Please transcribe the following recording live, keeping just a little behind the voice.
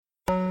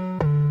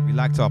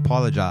like to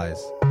apologize.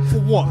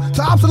 For what?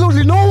 To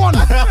absolutely no one.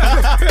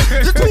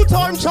 The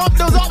two-time champ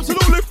does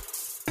absolutely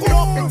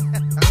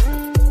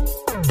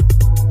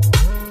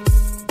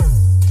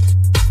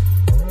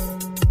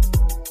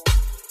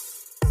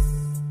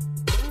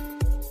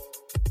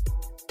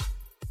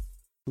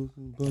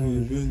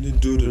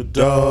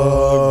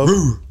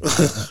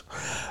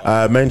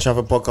Main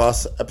Travel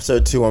Podcast,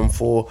 episode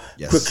 214.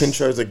 Yes. Quick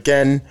intros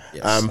again.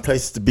 Yes.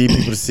 Places to be,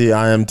 people to see.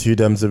 I am Two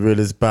Dems, the real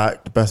is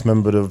back. The best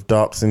member of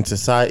Darks in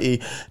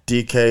Society.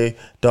 DK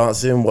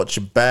dancing, watch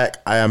your back.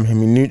 I am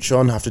Himi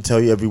Neutron. Have to tell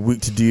you every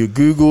week to do your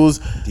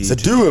Googles. So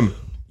do them.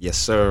 Yes,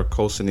 sir.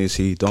 Colson is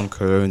he. Don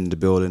Cole in the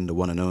building, the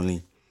one and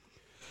only,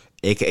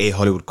 aka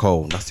Hollywood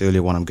Cole. That's the only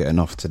one I'm getting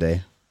off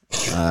today.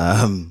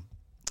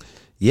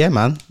 Yeah,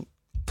 man.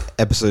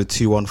 Episode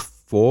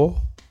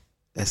 214.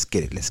 Let's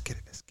get it.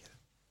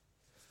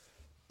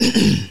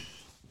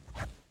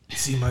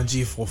 See my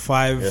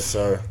G45. Yes,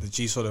 sir. The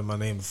G sort of my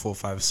name,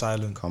 45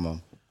 silent. Come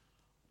on.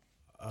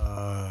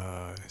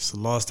 It's the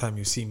last time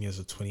you see me as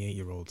a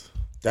 28-year-old.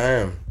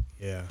 Damn.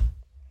 Yeah.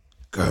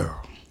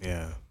 Girl.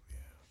 Yeah.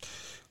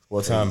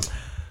 What time?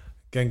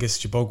 Genghis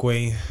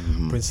Jibogwe,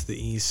 Prince of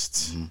the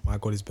East. My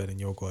God is better than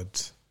your God.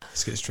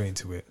 Let's get straight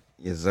into it.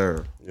 Yes,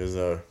 sir. Yes,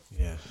 sir.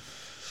 Yeah.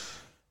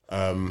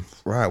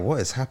 Right, what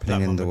is happening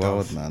That in the Mama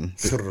world, Dove. man?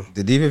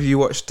 Did either of you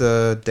watch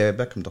the David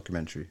Beckham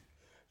documentary?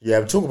 Yeah,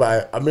 we talk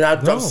about it. I mean,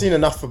 I've seen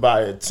enough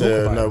about it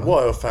to about know it,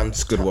 what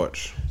It's a good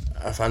watch.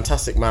 a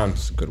fantastic man.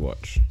 It's a good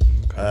watch.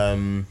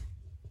 Yeah,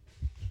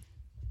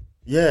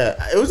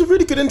 it was a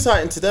really good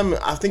insight into them.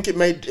 I think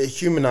it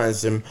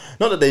humanized them.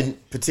 Not that they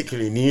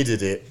particularly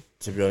needed it,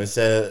 to be honest.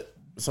 They're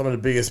some of the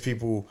biggest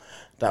people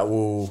that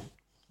will,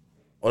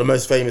 or the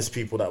most famous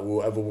people that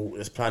will ever walk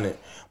this planet.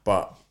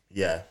 But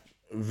yeah,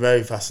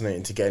 very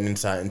fascinating to get an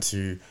insight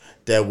into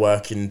their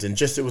workings, and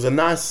just it was a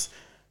nice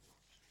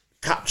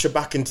capture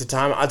back into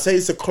time. I'd say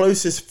it's the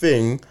closest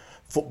thing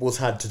football's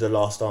had to The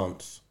Last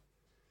Dance.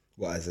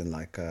 What, as in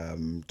like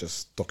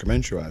just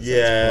documentary?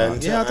 Yeah, I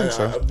think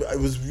so. It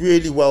was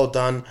really well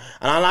done,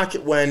 and I like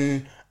it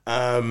when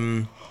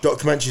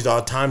documentaries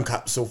are a time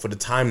capsule for the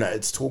time that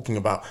it's talking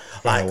about.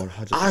 Like,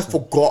 100%. I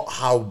forgot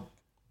how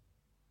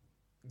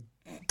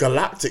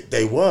galactic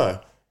they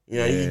were. You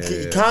know,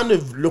 you kind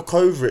of look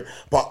over it,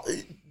 but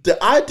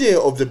the idea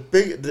of the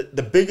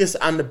biggest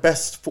and the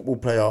best football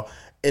player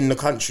in the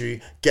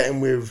country getting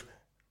with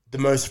the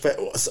most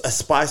a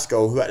Spice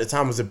Girl, who at the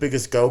time was the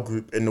biggest girl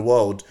group in the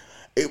world,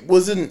 it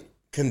wasn't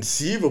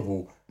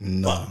conceivable.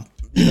 No.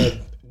 But, you know,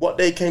 what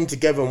they came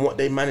together and what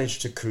they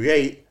managed to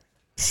create,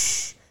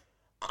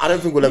 I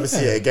don't think we'll ever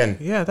see it again.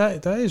 Yeah,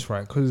 that is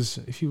right. Because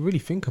if you really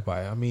think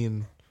about it, I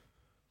mean,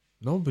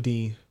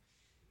 nobody.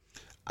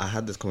 I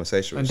had this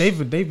conversation And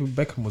with David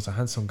Beckham was a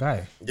handsome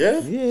guy.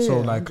 Yeah? So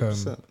like,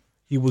 100%.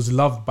 he was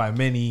loved by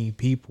many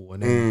people,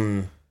 and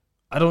then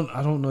I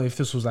don't know if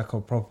this was like a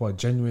proper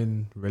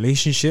genuine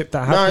relationship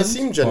that happened. No, it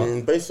seemed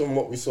genuine based on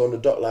what we saw on the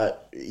doc. Like,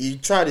 he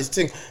tried his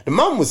thing. The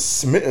man was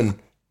smitten.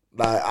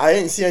 Like, I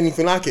ain't see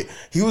anything like it.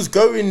 He was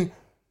going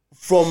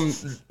from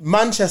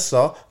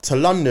Manchester to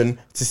London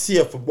to see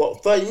her for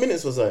what, 30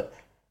 minutes was it?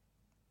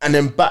 And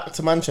then back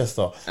to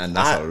Manchester. and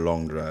that's a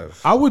long drive.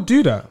 I would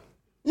do that.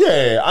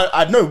 Yeah,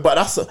 I know, but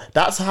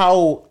that's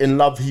how in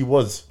love he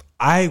was.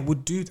 I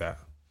would do that.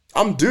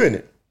 I'm doing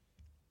it.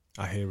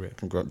 I hear it.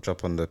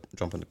 Jump on the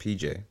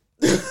PJ.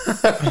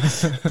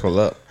 Pull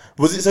up.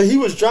 Was it? So he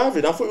was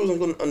driving. I thought he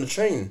was on the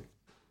train.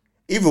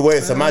 Either way,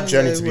 it's a mad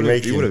journey to be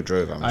making. He would have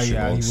drove. I'm sure.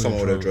 yeah, he would've Someone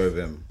would have drove.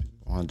 drove him.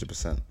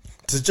 100%.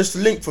 To just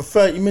link for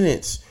 30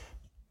 minutes.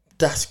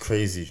 That's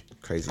crazy.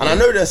 Crazy. And I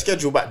know their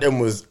schedule back then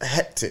was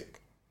hectic.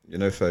 You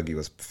know, Fergie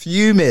was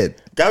fuming.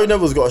 Gary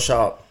Neville's got a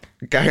shout.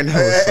 Gary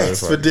Neville was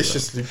so funny,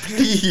 Expeditiously,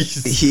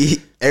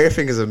 please.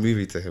 everything is a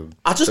movie to him.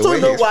 I just The way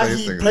don't know why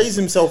explains he things. plays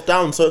himself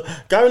down. So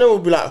Gary Neville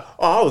will be like,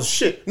 "Oh, I was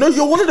shit." No,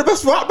 you're one of the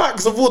best right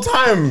backs of all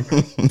time.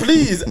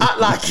 Please act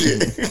like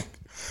it.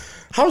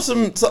 Have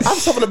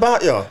something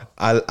about you.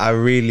 I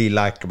really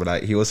like him, but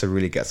like, he also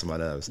really gets on my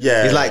nerves.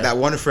 Yeah. He's like that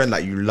one friend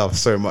that you love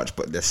so much,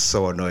 but they're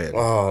so annoying.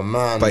 Oh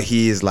man. But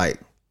he is like,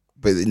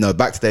 but no,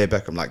 back to David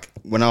Beckham. Like,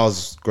 when I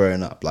was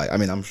growing up, like, I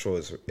mean, I'm sure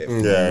it's for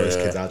most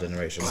kids our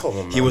generation. Like, Come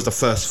on, he man. was the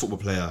first football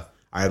player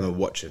I remember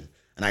watching,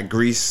 and that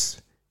Greece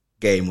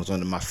game was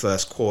one of my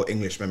first core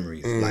English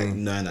memories. Like,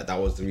 knowing that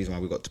was the reason why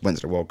we went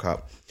to the World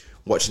Cup.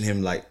 Watching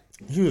him, like,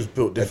 he was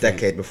built a different.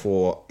 decade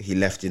before he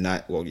left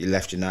United. Well, he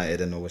left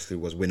United and obviously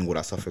was winning all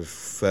that stuff with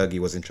Fergie.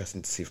 Was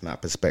interesting to see from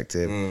that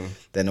perspective.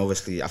 Then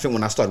obviously, I think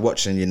when I started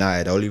watching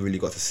United, I only really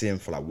got to see him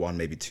for like 1,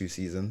 maybe 2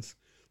 seasons.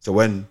 So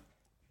when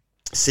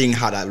seeing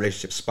how that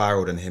relationship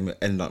spiraled and him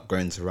ended up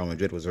going to Real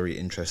Madrid was very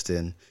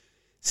interesting.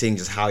 Seeing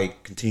just how he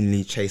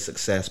continually chased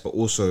success, but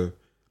also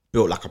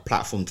built like a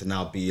platform to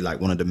now be like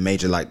one of the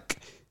major like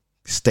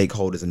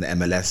stakeholders in the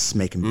MLS,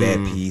 making bare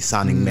peas,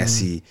 signing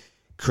Messi,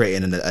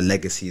 creating a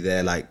legacy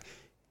there. Like,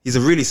 he's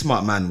a really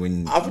smart man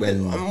when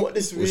what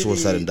this it's all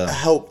said and really done.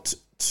 helped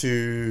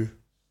to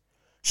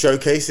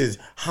showcase is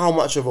how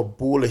much of a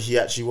baller he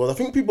actually was. I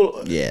think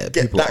people Yeah,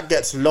 that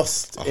gets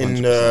lost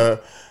in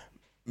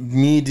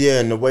media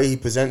and the way he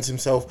presents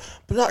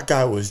himself, but that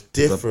guy was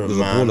different, was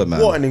a man. baller,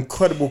 man. What an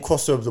incredible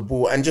crosser of the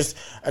ball, and just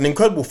an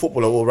incredible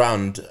footballer all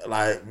round.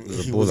 Like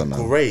he was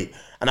great,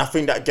 and I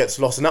think that gets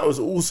lost. And that was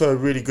also a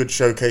really good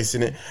showcase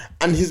in it.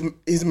 And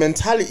his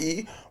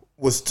mentality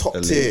was top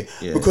tier,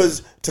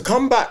 because to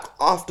come back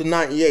after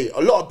 98,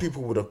 a lot of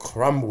people would have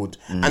crumbled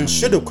and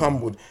should have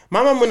crumbled.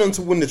 My man went on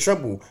to win the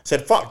treble,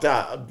 said, fuck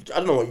that, I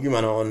don't know what you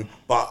man are on,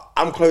 but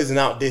I'm closing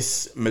out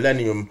this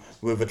millennium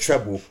with a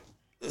treble,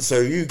 so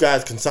you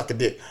guys can suck a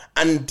dick.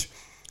 And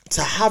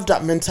to have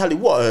that mentality,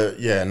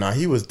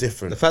 he was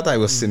different. The fact that it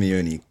was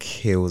Simeone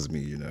kills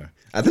me, you know.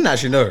 I didn't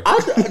actually know.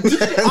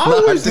 I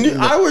always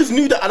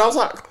knew that, and I was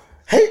like,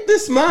 hate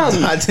this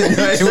man. I didn't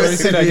know it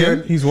was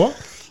Simeone. He's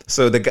what?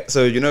 So David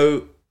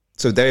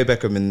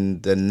Beckham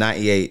in the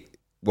 98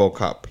 World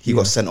Cup, he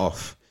got sent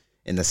off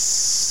in the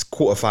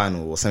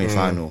quarterfinal or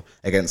semi-final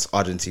against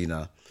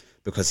Argentina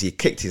because he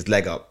kicked his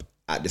leg up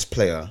at this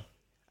player,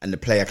 and the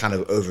player kind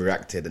of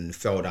overreacted and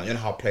fell down. You know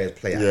how players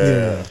play?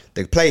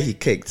 The player he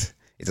kicked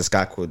is this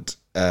guy called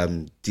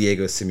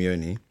Diego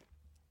Simeone,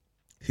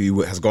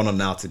 who has gone on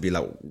now to be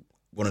like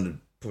one of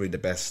probably the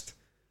best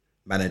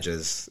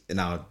managers in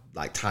our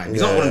time.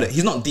 He's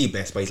not the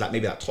best, but he's like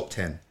maybe like top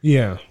 10.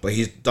 Yeah. But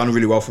he's done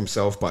really well for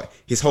himself. But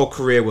his whole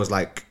career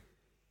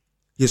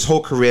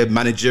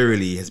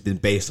managerially has been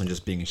based on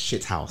just being a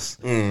shit house.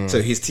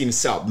 So his team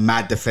set up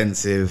mad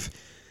defensive.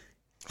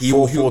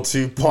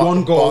 4-4-2,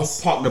 one goal,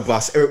 park the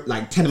bus,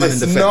 like 10 men in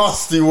defense.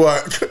 Nasty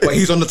work. But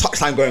he's on the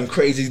touchline going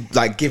crazy,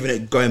 like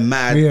going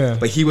mad. Yeah.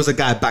 But he was a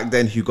guy back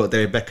then who got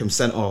David Beckham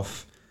sent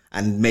off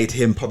and made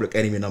him public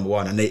enemy number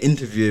one. And they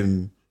interview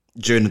him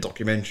during the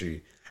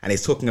documentary, and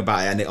he's talking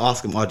about it, and they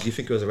ask him, do you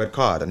think it was a red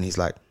card? And he's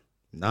like,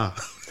 nah.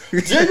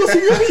 Diego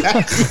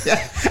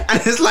Simeone?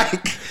 And it's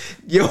like,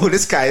 yo,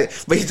 this guy,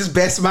 but he's just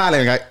bare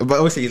smiling. But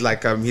obviously he's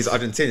like, he's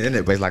Argentinian, isn't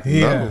it? But he's like,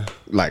 no,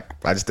 like,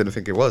 I just didn't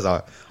think it was.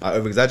 I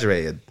over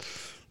exaggerated.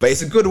 But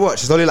it's a good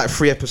watch. It's only like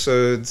 3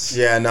 episodes.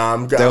 Yeah,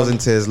 delves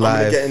into his life.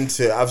 I'm gonna get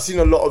into it. I've seen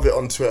a lot of it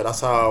on Twitter.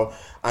 That's how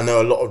I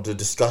know a lot of the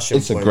discussion.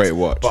 It's a great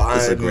watch. But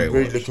I'm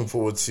really looking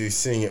forward to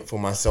seeing it for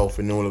myself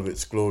in all of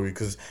its glory,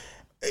 because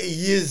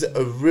he is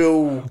a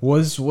real.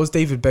 Was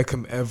David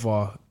Beckham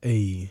ever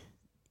a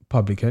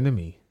public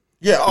enemy?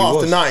 Yeah,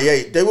 after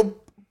 98, they were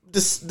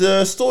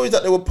the stories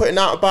that they were putting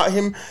out about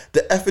him,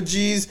 the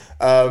effigies.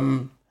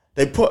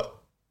 They put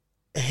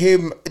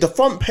him. The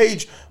front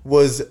page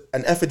was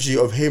an effigy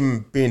of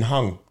him being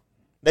hung.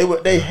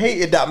 They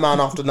hated that man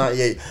after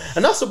 98,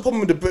 and that's the problem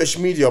with the British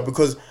media,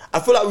 because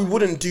I feel like we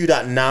wouldn't do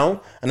that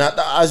now. And that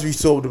as we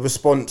saw the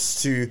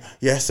response to,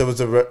 yes, there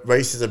was a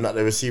racism that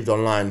they received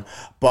online,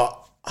 but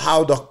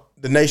how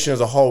the nation as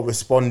a whole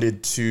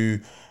responded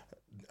to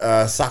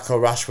Saka,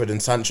 Rashford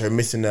and Sancho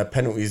missing their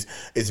penalties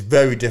is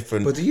very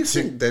different. But do you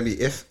think, Debbie,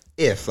 if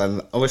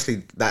and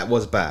obviously that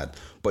was bad,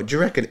 but do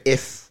you reckon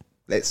if,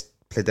 let's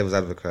play devil's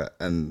advocate,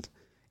 and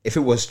if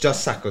it was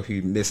just Saka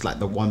who missed like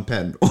the one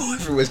pen, or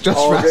if it was just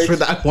Rashford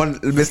that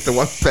missed the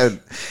one pen,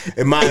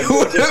 it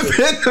would have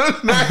been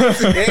a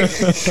nice game.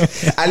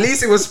 At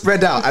least it was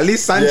spread out. At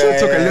least Sancho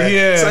took a little.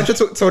 Yeah. Sancho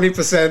took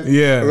 20%.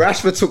 Yeah.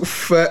 Rashford took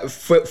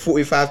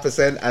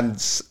 45%, and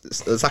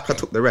Saka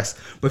took the rest.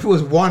 But if it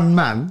was one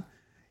man,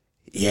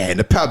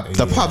 the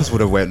pubs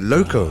would have went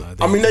loco.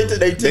 I mean,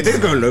 they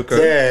did go loco.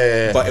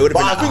 Yeah. But it would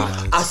have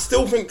been. I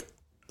still think.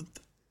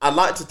 I'd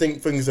like to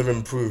think things have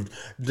improved.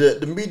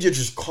 The media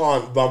just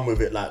can't run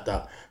with it like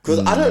that, because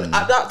I don't.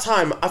 At that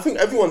time, I think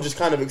everyone just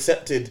kind of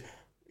accepted.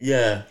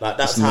 Yeah, like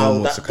that's how.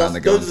 Those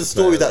are the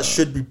stories that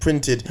should be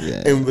printed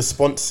in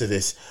response to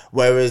this.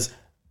 Whereas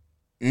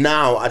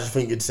now, I just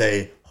think you'd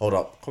say, "Hold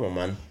up, come on,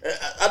 man."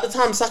 At the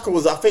time, Saka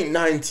was, I think,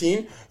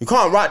 19. You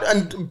can't write.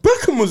 And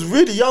Beckham was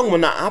really young when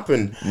that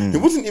happened. He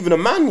wasn't even a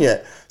man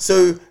yet.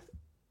 So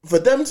for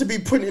them to be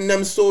printing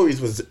them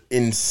stories was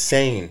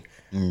insane.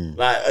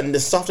 Like, and the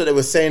stuff that they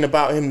were saying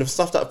about him, the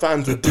stuff that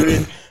fans were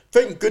doing.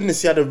 Thank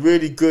goodness he had a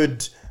really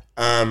good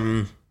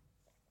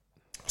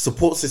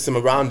support system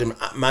around him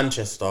at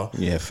Manchester.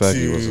 Yeah,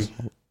 Fergie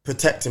to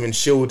protect him and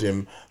shield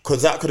him,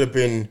 because that could have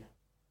been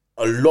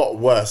a lot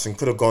worse and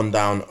could have gone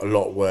down a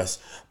lot worse.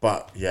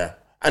 But yeah,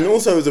 and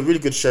also it was a really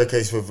good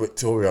showcase for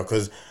Victoria,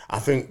 because I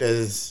think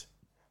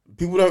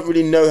people don't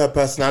really know her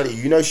personality.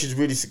 You know, she's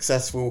really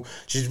successful.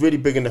 She's really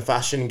big in the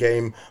fashion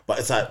game, but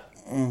it's like.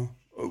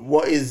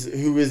 Who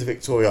is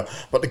Victoria?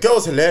 But the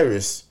girl's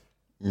hilarious.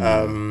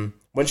 When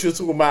she was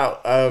talking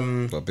about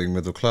being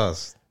middle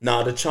class.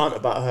 Nah, the chant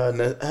about her and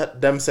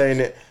them saying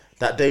it,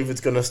 that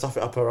David's gonna stuff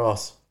it up her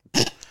ass.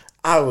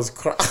 I was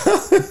crying.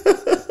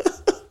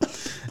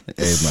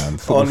 Hey man,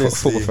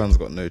 football fans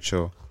got no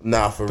chill.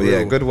 Nah, for but real.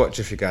 Yeah, good watch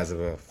if you guys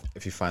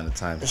if you find the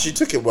time. She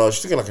took it well.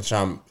 She took it like a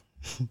champ,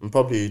 and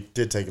probably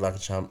did take it like a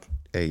champ.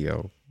 Hey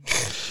yo.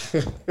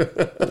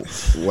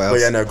 Well, but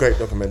yeah, no, great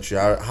documentary.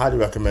 I highly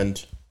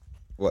recommend.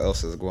 What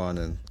else is going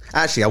on?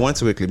 Actually, I wanted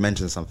to quickly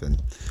mention something.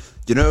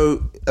 You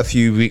know, a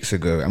few weeks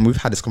ago, and we've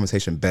had this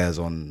conversation, Bears,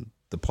 on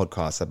the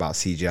podcast about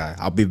CGI.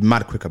 I'll be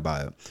mad quick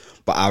about it.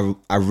 But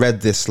I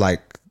read this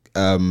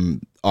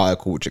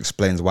article which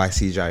explains why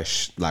CGI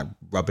is like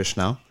rubbish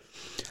now.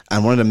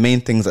 And one of the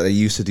main things that they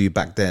used to do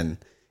back then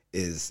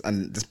is,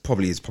 and this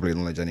probably is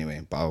knowledge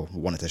anyway, but I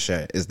wanted to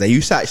share it, is they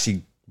used to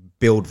actually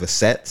build the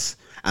sets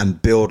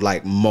and build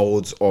like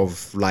molds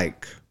of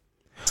like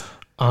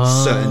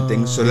certain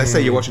things. So let's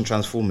say you're watching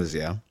Transformers,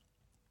 yeah.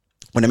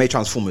 When they made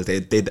Transformers,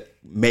 they'd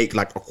make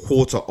like a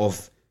quarter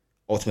of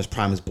Optimus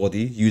Prime's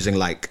body using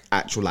like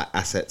actual like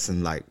assets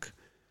and like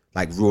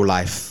real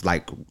life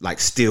like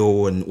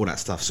steel and all that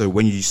stuff. So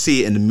when you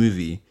see it in the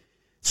movie,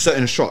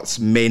 certain shots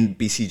may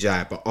be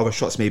CGI, but other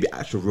shots may be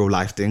actual real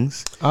life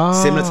things.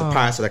 Similar to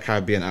Pirates of the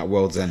Caribbean at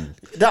World's End.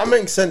 That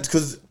makes sense,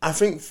 because I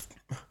think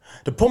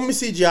the problem with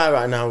CGI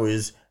right now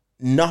is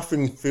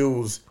nothing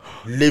feels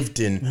lived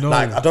in. No.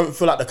 Like, I don't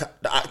feel like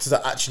the actors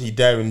are actually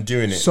there and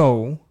doing it.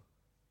 So,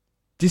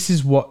 this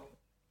is what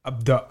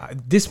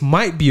this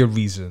might be a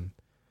reason,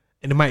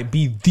 and it might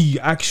be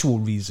the actual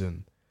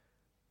reason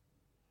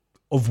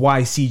of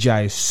why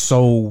CGI is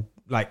so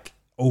like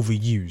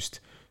overused.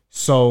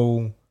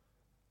 So,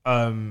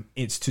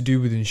 it's to do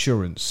with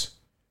insurance.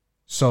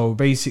 So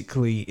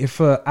basically, if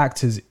an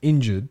actor's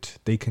injured,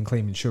 they can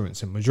claim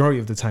insurance, and majority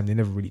of the time they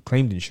never really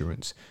claimed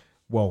insurance.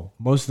 Well,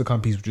 most of the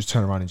companies would just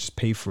turn around and just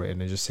pay for it, and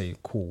they just say,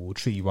 cool, we'll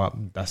treat you up,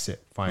 that's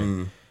it,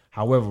 fine.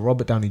 However,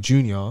 Robert Downey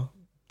Jr.,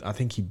 I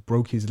think he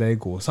broke his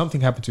leg or something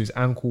happened to his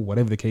ankle,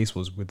 whatever the case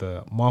was, with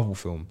a Marvel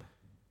film.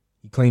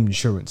 He claimed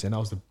insurance, and that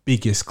was the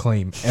biggest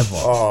claim ever.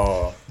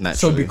 Oh,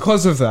 so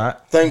because of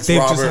that, thanks, they've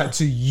Robert. just had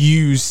to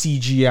use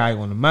CGI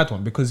on a mad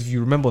one. Because if you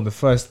remember on the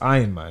first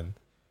Iron Man,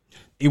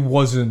 it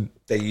wasn't.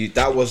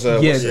 That was a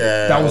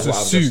that was a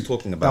suit.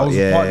 Talking about.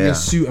 That was partly a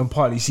suit and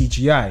partly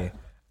CGI.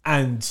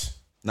 And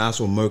now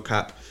it's all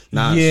mocap.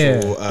 Now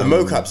it's all, the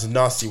mocap's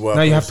nasty work.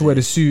 Now you have to wear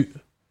the suit.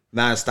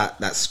 Now it's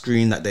that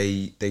screen that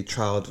they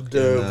trialed.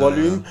 The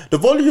volume. The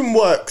volume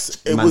works.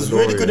 It was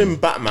really good in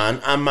Batman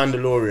and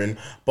Mandalorian,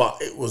 but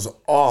it was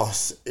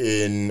arse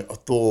in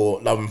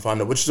Thor: Love and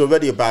Thunder, which is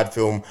already a bad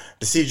film.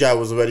 The CGI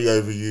was already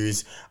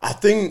overused. I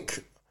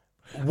think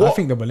they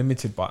were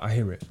limited, but I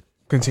hear it.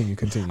 Continue.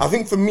 I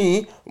think for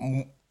me,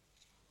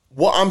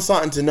 what I'm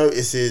starting to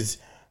notice is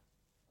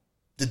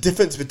the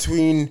difference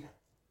between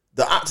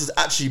the actors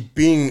actually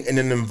being in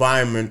an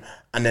environment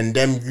and then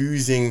them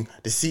using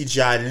the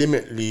CGI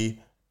limitedly,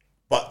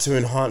 but to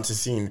enhance the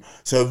scene.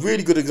 So a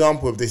really good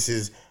example of this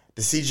is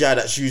the CGI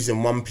that's used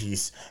in One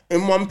Piece.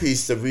 In One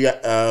Piece,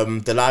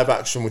 the live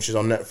action, which is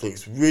on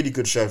Netflix, really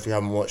good show if you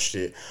haven't watched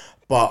it.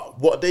 But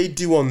what they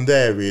do on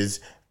there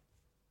is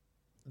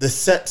the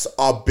sets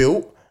are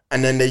built,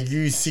 and then they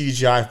use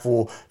CGI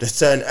for the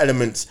certain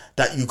elements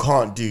that you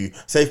can't do.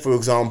 Say, for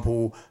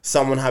example,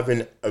 someone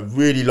having a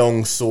really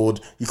long sword.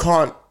 You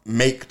can't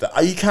make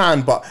that. You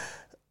can, but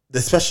the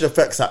special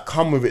effects that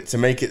come with it to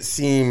make it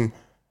seem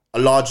a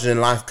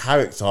larger-than-life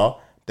character,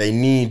 they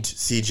need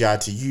CGI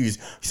to use.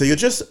 So you're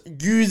just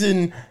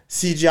using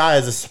CGI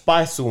as a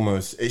spice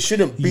almost. It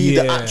shouldn't be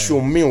the actual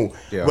meal.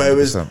 Yeah,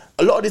 whereas 100%.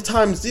 A lot of the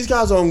times, these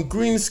guys are on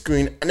green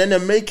screen and then they're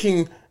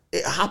making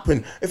it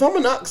happen. If I'm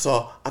an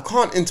actor, I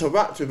can't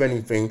interact with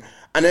anything,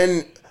 and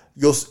then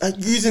you're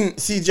using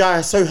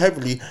CGI so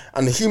heavily,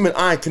 and the human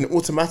eye can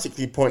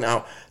automatically point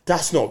out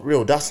that's not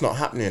real, that's not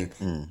happening.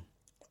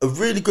 A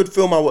really good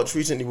film I watched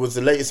recently was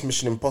the latest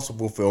Mission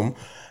Impossible film.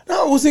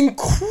 That was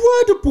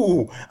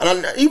incredible,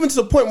 and even to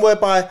the point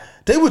whereby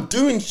they were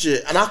doing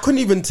shit, and I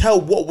couldn't even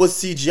tell what was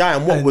CGI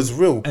and what was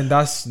real. And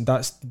that's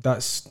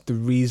the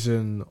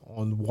reason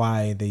on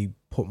why they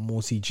put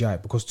more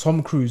CGI, because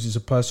Tom Cruise is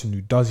a person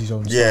who does his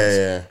own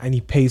stunts, and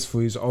he pays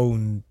for his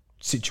own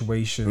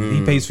situation.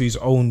 He pays for his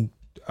own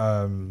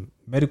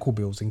medical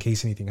bills in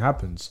case anything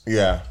happens.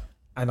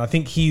 And I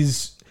think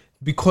he's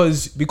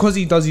because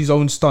he does his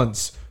own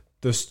stunts,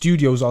 the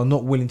studios are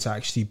not willing to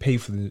actually pay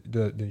for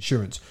the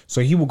insurance,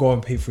 so he will go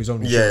and pay for his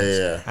own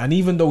insurance. And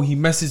even though he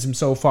messes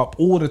himself up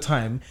all the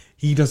time,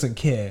 he doesn't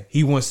care.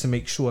 He wants to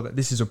make sure that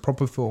this is a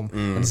proper film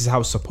and this is how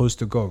it's supposed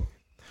to go.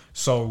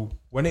 So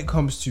when it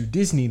comes to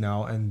Disney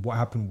now and what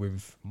happened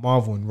with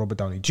Marvel and Robert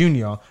Downey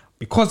Jr.,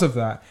 because of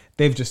that,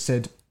 they've just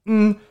said,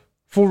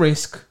 for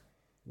risk,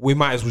 we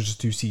might as well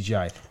just do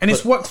CGI. And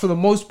it's worked for the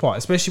most part,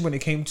 especially when it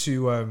came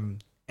to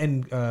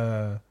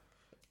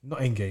not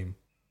Endgame.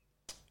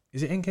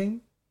 Is it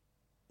Endgame?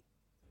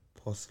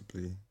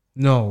 Possibly.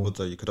 No.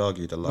 Although you could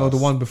argue the last. No, the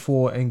one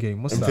before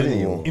Endgame. What's Infinity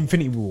that? War.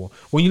 Infinity War.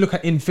 When you look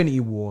at Infinity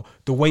War,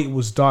 the way it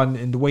was done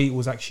and the way it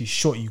was actually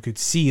shot, you could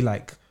see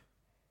like,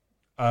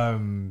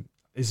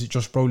 is it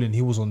Josh Brolin?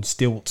 He was on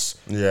stilts,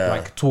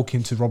 like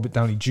talking to Robert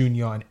Downey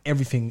Jr. and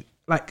everything.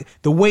 Like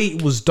the way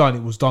it was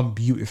done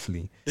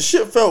beautifully. The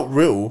shit felt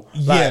real.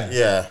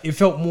 It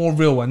felt more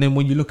real. And then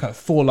when you look at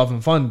Thor: Love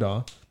and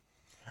Thunder,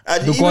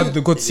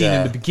 the god scene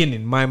in the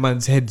beginning, my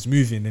man's head's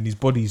moving and his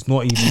body's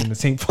not even in the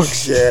same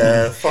function.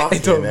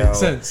 It don't make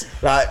sense.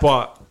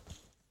 But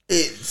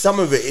some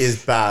of it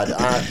is bad.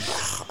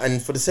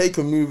 And for the sake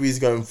of movies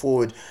going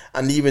forward,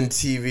 and even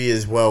TV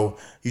as well,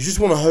 you just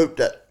want to hope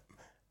that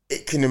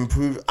it can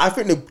improve. I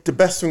think the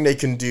best thing they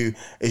can do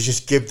is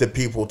just give the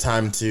people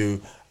time to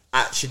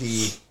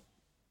actually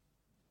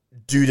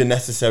do the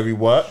necessary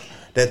work.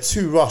 They're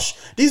too rushed.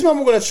 These men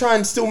were going to try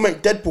and still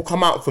make Deadpool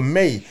come out for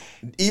May,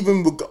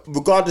 even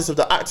regardless of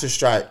the actor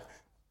strike.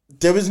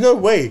 There was no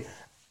way.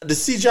 The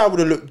CGI would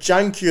have looked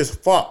janky as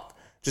fuck.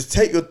 Just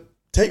take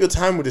your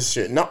time with this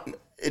shit.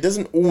 It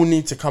doesn't all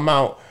need to come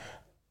out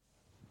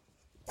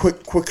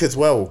quick as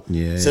well.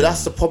 Yeah. So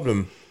that's the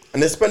problem.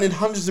 And they're spending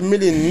hundreds of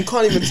millions and you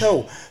can't even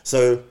tell.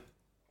 So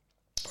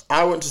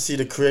I went to see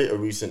The Creator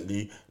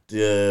recently,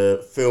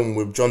 the film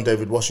with John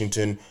David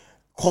Washington,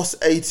 cost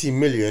 80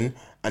 million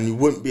and you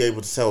wouldn't be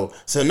able to sell.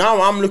 So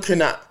now I'm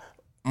looking at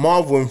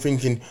Marvel and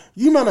thinking,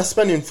 you man are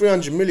spending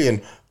 300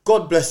 million.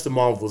 God bless the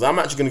Marvels. I'm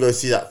actually going to go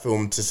see that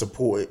film to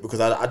support it because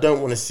I don't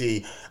want to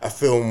see a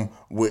film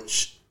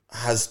which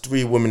has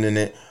 3 women in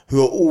it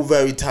who are all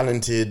very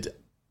talented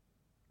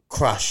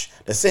crash.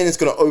 They're saying it's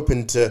going to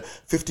open to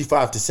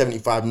 55 to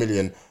 75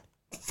 million.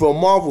 For a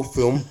Marvel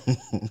film,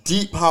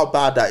 deep how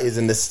bad that is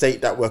in the state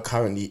that we're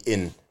currently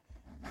in.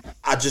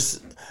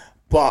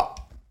 But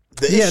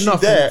the issue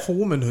there... For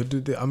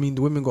womanhood, I mean,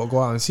 the women got to go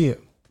out and see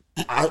it.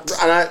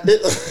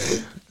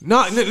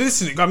 No,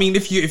 listen. I mean,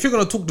 if you're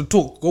gonna talk the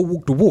talk, go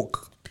walk the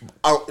walk.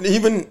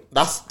 Even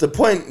that's the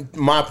point.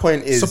 My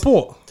point is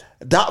support.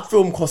 That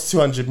film cost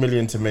 200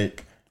 million to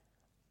make,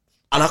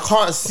 and I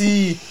can't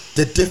see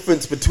the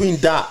difference between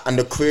that and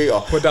The Creator.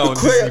 Put that on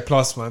Disney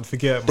Plus, man.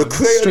 Forget it, man. The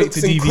Creator straight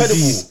looks to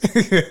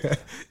DVD.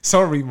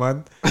 Sorry,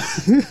 man.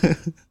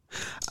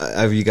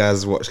 Have you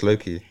guys watched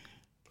Loki?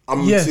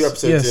 I'm 2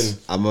 episodes in.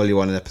 I'm only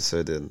 1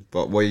 episode in.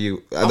 But I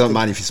don't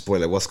mind if you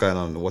spoil it. What's going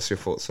on? What's your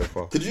thoughts so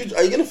far?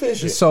 Are you gonna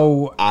finish it?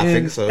 So I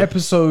think so.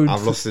 Episode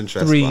I've lost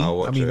interest. 3. But I'll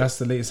watch it. That's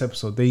the latest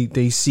episode.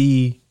 They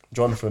see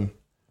Jonathan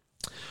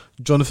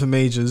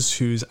Majors,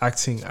 who's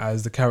acting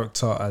as the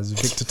character as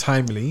Victor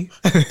Timely.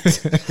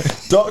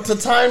 Dr.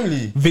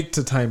 Timely.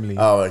 Victor Timely.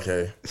 Oh,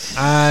 okay.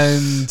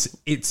 And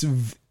it's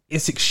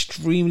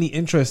extremely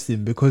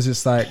interesting because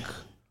it's like,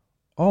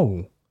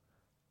 even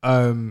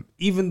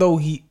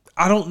though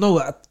I don't know,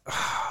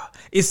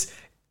 it's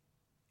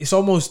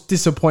almost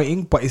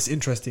disappointing, but it's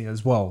interesting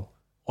as well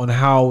on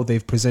how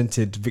they've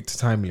presented Victor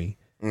Timely,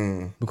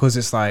 because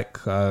it's like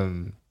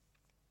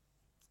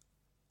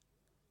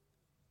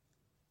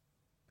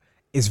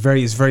it's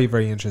very,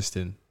 very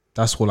interesting.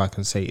 That's all I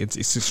can say. It's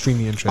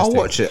extremely interesting. I'll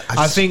watch it.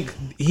 I think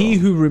He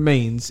Who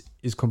Remains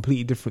is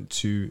completely different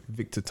to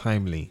Victor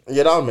Timely.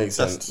 Yeah, that would make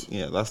sense.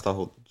 That's the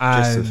whole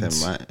gist of him,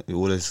 right?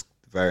 All his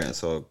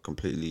variants are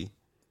completely...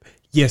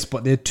 Yes,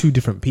 but they're 2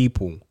 different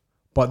people.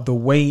 But the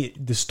way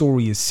the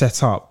story is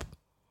set up,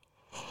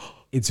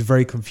 it's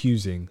very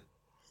confusing.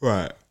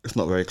 Right. It's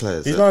not very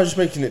clear. He's not just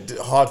making it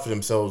hard for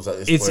themselves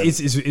at this point.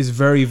 It's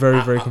very,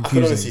 very confusing. I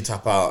could honestly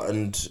tap out,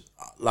 and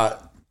like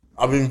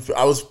I've been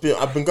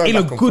going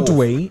in back a good forth.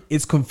 way.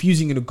 It's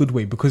confusing in a good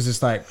way because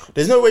it's like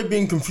there's no way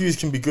being confused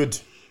can be good.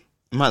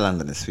 It might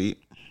land on his feet.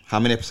 How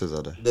many episodes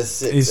are there? There's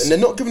 6, and they're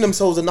not giving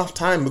themselves enough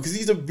time because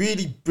these are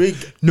really big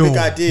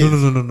ideas.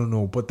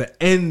 No. But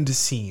the end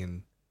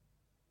scene,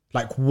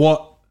 like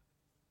what?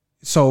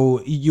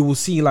 So you will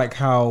see like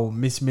how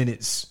Miss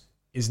Minutes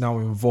is now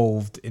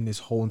involved in this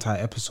whole entire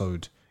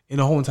episode, in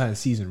a whole entire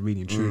season,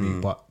 really and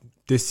truly. But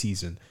this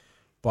season,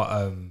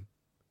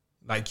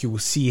 like you will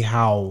see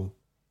how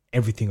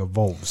everything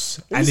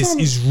evolves, and this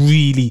is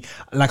really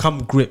like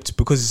I'm gripped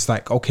because it's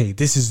like, okay,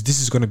 this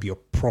is going to be a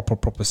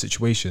proper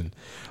situation,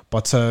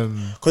 but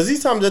because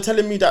these times they're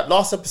telling me that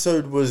last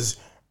episode was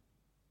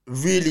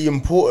really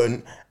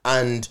important,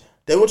 and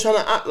they were trying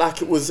to act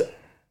like it was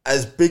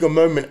as big a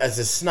moment as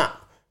a snap.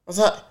 I was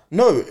like,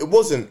 no, it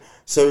wasn't.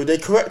 So they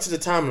corrected the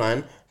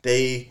timeline.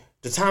 The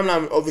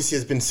timeline obviously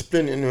has been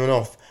splitting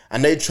off,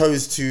 and they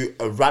chose to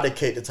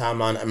eradicate the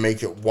timeline and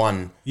make it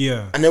one.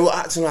 Yeah, and they were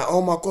acting like,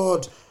 oh my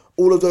god,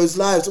 all of those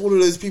lives, all of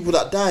those people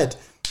that died.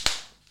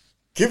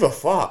 Give a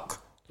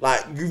fuck.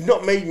 Like, you've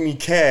not made me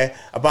care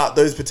about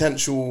those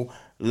potential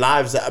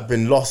lives that have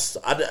been lost.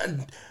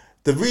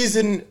 The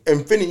reason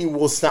Infinity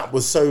War Snap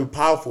was so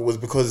powerful was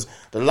because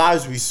the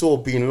lives we saw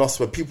being lost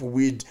were people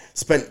we'd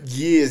spent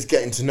years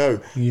getting to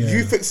know. Yeah.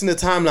 You fixing the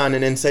timeline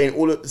and then saying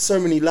so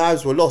many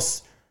lives were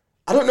lost.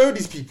 I don't know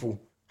these people.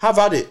 Have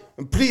at it.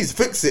 And please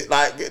fix it.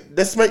 Like,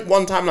 let's make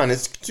one timeline.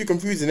 It's too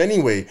confusing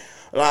anyway.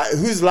 Like,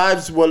 whose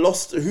lives were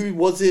lost? Who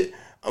was it?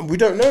 We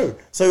don't know.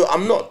 So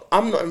I'm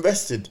not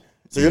invested.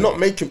 So you're not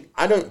making...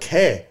 I don't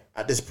care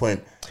at this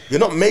point. You're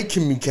not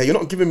making me care. You're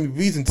not giving me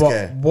reason to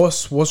care.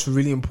 What's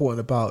really important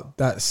about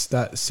that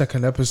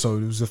second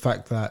episode was the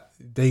fact that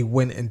they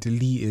went and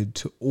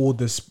deleted all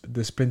the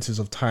splinters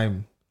of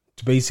time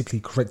to basically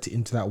correct it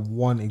into that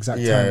one exact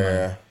timeline.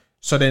 Yeah.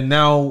 So then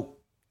now,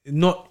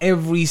 not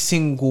every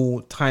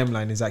single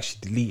timeline is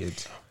actually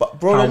deleted. But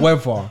bro,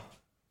 however,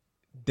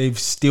 they've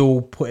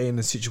still put it in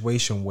a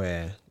situation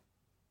where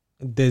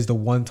there's the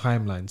one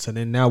timeline. So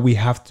then now we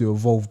have to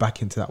evolve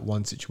back into that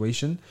one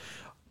situation.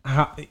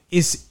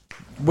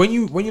 When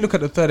you look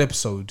at the third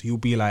episode, you'll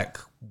be like,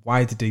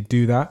 why did they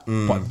do that?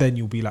 But then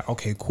you'll be like,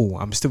 okay, cool.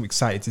 I'm still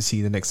excited to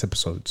see the next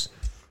episodes.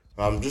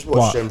 I'm just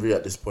watching Gen V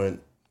at this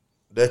point.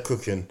 They're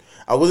cooking.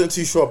 I wasn't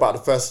too sure about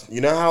the first... You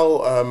know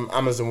how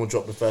Amazon will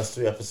drop the first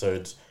 3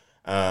 episodes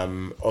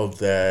of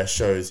their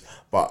shows.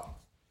 But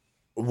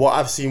what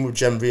I've seen with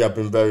Gen V, I've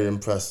been very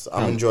impressed.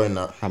 I'm enjoying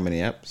that. How many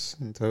apps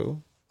in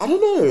total? I don't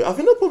know. I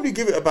think they'll probably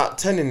give it about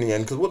 10 in the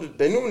end, because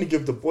they normally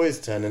give the boys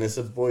 10, and it's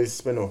a boys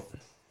spin-off.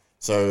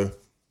 So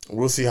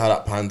we'll see how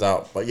that pans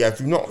out. But yeah, if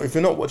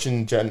you're not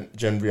watching Gen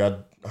V, I'd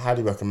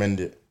highly recommend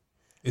it.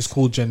 It's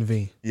called Gen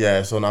V. Yeah,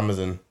 it's on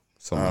Amazon.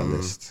 It's on my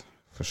list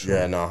for sure.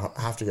 Yeah, no,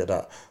 I have to get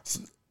that,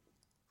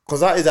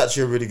 because that is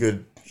actually a really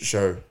good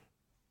show.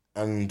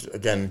 And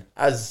again,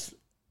 as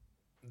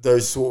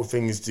those sort of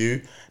things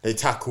do, they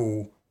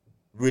tackle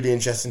really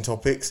interesting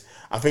topics.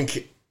 I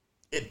think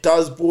it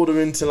does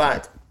border into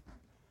like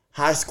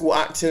high school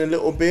acting a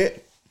little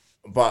bit,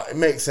 but it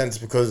makes sense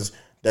because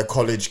they're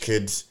college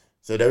kids,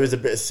 so there is a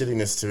bit of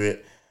silliness to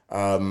it.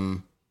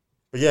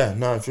 But yeah,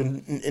 no, if you're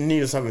in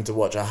need of something to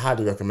watch, I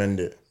highly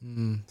recommend it.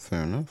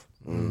 Fair enough.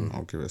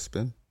 I'll give it a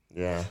spin.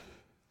 Yeah.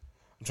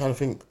 I'm trying to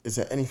think, is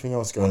there anything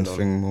else going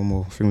on? One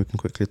more thing we can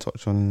quickly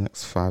touch on in the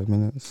next 5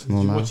 minutes.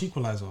 Did you watch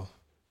Equalizer?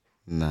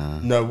 Nah.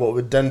 No, what,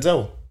 with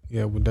Denzel?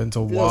 Yeah, with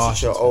Denzel That's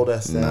such an Washington. old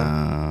ass thing.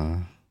 Nah.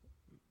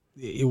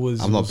 It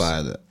was. I'm not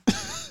buying it.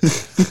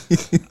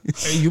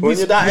 You'll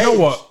be,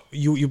 what?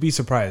 You'll be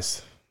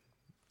surprised.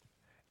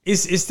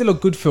 It's still a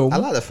good film. I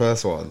like the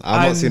first one.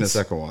 I've not seen the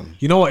second one.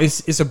 You know what?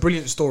 It's a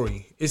brilliant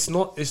story. It's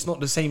not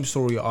the same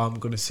story. I'm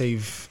gonna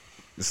save.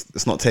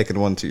 It's not taking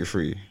 1, 2,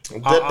 3.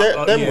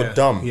 Them were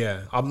dumb.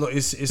 Yeah, I'm not.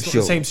 It's not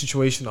the same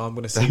situation. I'm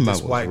gonna save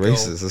this white girl,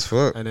 racist as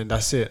fuck. and then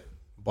that's it.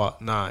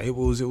 But nah, it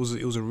was a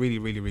really,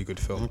 really, really good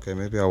film. Okay,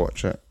 maybe I'll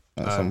watch it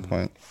at some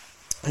point.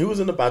 He was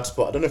in a bad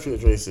spot. I don't know if he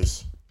was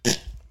racist.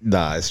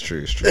 Nah, it's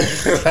true.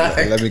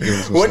 Let me give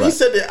him some When slack. he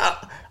said it,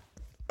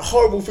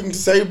 horrible thing to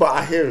say, but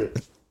I hear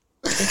it.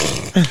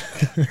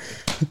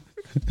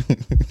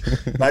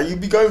 Like, you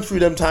be going through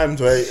them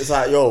times where it's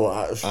like, yo,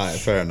 Alright,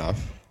 fair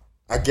enough.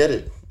 I get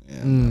it.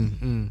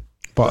 Yeah.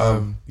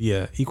 But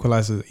yeah,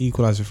 Equalizer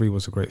 3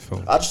 was a great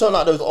film. I just don't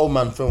like those old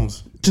man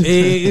films.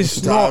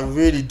 It's I not.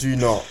 really do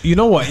not. You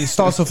know what? It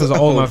starts off as an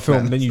old man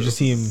film, then you just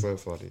see him. So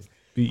funny.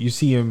 You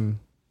see him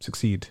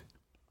succeed.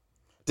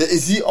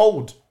 Is he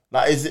old?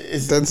 Like,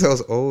 is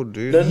Denzel's old,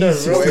 dude. No,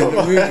 He's real in the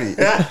talk. movie.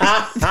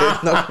 They're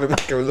not gonna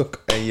make him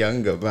look any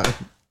younger, man.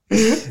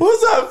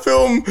 what's that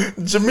film?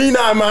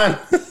 Gemini Man.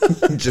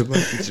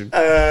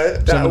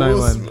 That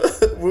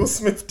Gemini Will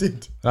Smith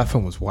did. That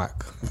film was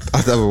whack.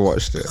 I've never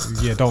watched it.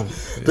 Yeah, don't.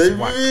 They It's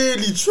whack.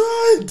 really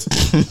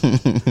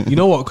tried. You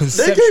know what? They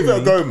gave it a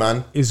Conceptually, go,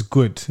 man. it's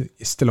good.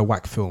 It's still a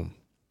whack film.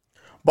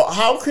 But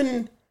how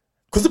can?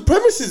 Because the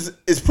premise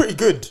is pretty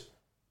good.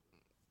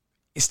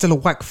 It's still a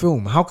whack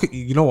film. How could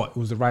you know what? It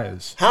was the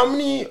writers. How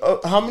many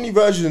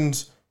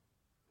versions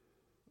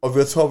of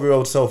your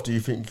 12-year-old self do you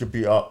think you could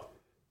beat up?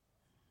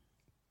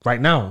 Right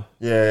now,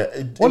 Yeah,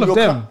 all of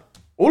them.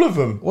 All of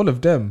them. All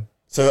of them.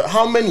 So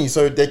how many?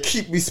 So they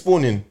keep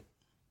respawning.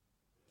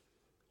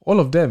 All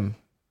of them.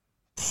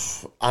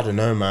 I don't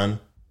know, man.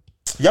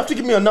 You have to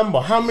give me a number.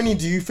 How many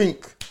do you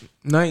think?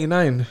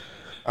 99.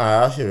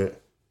 I'll hear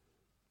it.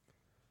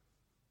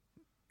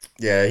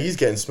 Yeah, he's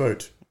getting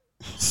smoked.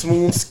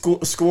 Small,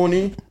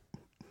 scrawny.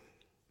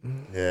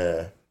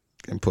 Yeah.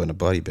 Getting put in a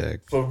body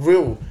bag. For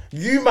real.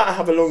 You might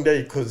have a long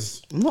day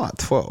because... I'm not at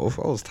 12.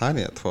 I was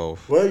tiny at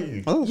 12. Were you?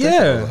 I don't think I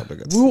Yeah, was that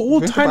big. we were all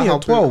Think tiny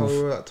about at how big 12.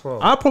 we were at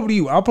 12. I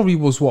probably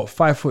was what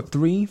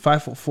 5'3",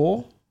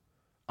 5'4".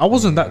 I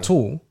wasn't that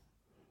tall.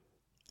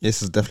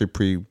 This is definitely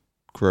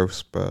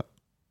pre-growth, but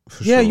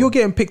for Yeah, sure. you're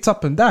getting picked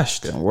up and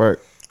dashed, Didn't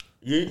work.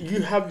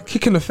 You have...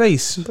 kick in the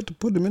face. Got to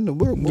put them in the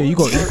world, boy. Yeah, you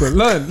got to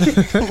learn. put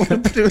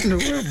them in the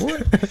world, boy.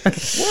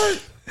 What?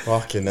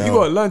 Fucking hell. You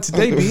got to learn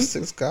today, B.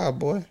 6 guy,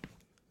 boy.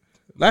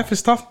 Life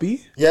is tough,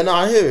 B. Yeah, no,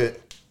 I hear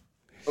it.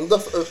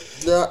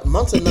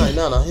 Man's at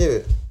 99, I hear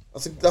it.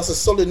 That's a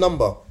solid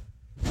number.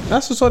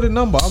 That's a solid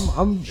number.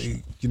 I'm.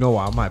 You know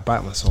what? I might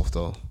bite myself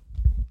though.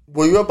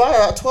 Well, you were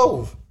buyer at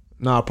 12.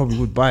 Nah, I probably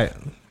would bite.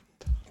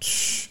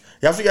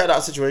 You have to get out of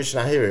that situation,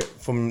 I hear it,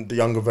 from the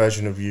younger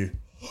version of you.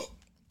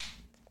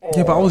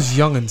 Yeah, but I was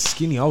young and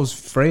skinny. I was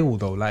frail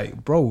though.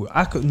 Like, bro,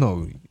 I could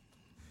no.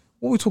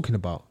 What are we talking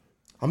about?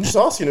 I'm just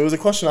asking. It was a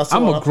question I saw.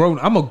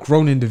 I'm a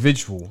grown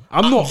individual.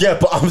 I'm not. Yeah,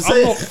 but I'm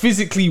saying... I'm not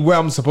physically where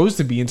I'm supposed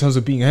to be in terms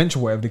of being hench or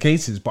whatever the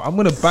case is. But I'm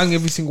gonna bang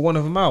every single one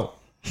of them out.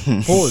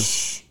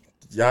 Pause.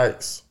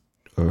 Yikes.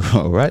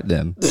 All right,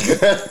 then.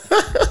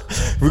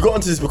 We got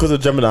into this because of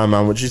Gemini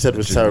Man, which you said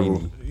was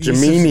terrible.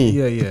 Gemini.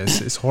 Yeah.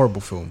 It's a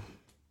horrible film.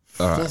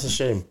 That's a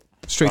shame.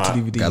 Straight to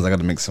DVD. Guys, I got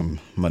to make some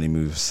money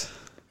moves.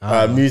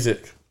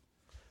 Music.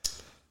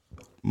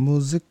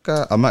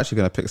 Musica. I'm actually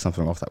going to pick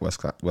something off that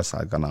West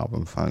Side Gun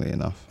album, funnily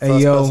enough. Hey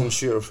First yo, person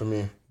shooter for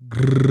me.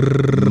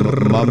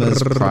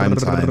 Mama's Prime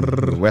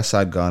Time, West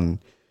Side Gun,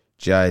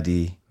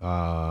 GID,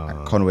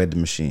 Conway the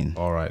Machine.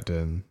 all right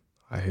then.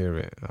 I hear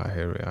it.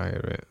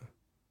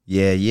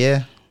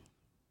 Yeah.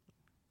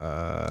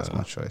 That's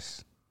my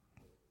choice.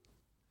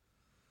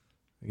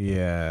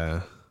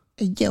 Yeah.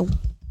 Hey, yo.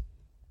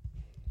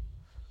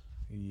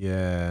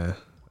 Yeah.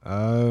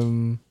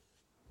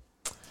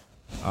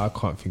 I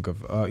can't think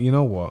of. You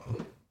know what?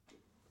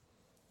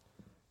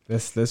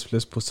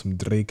 Let's put some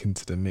Drake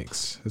into the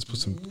mix. Let's put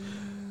some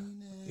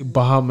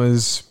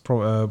Bahamas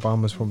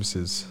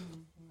Promises.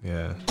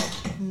 Yeah.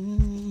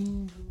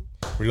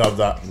 We love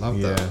that. Love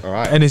that. All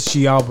right.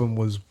 NSG album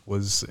was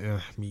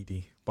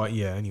meaty. But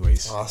yeah,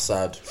 anyways.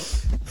 Sad.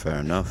 Fair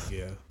enough.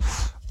 Yeah.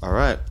 All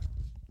right.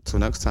 Till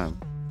next time.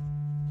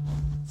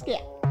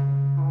 Yeah.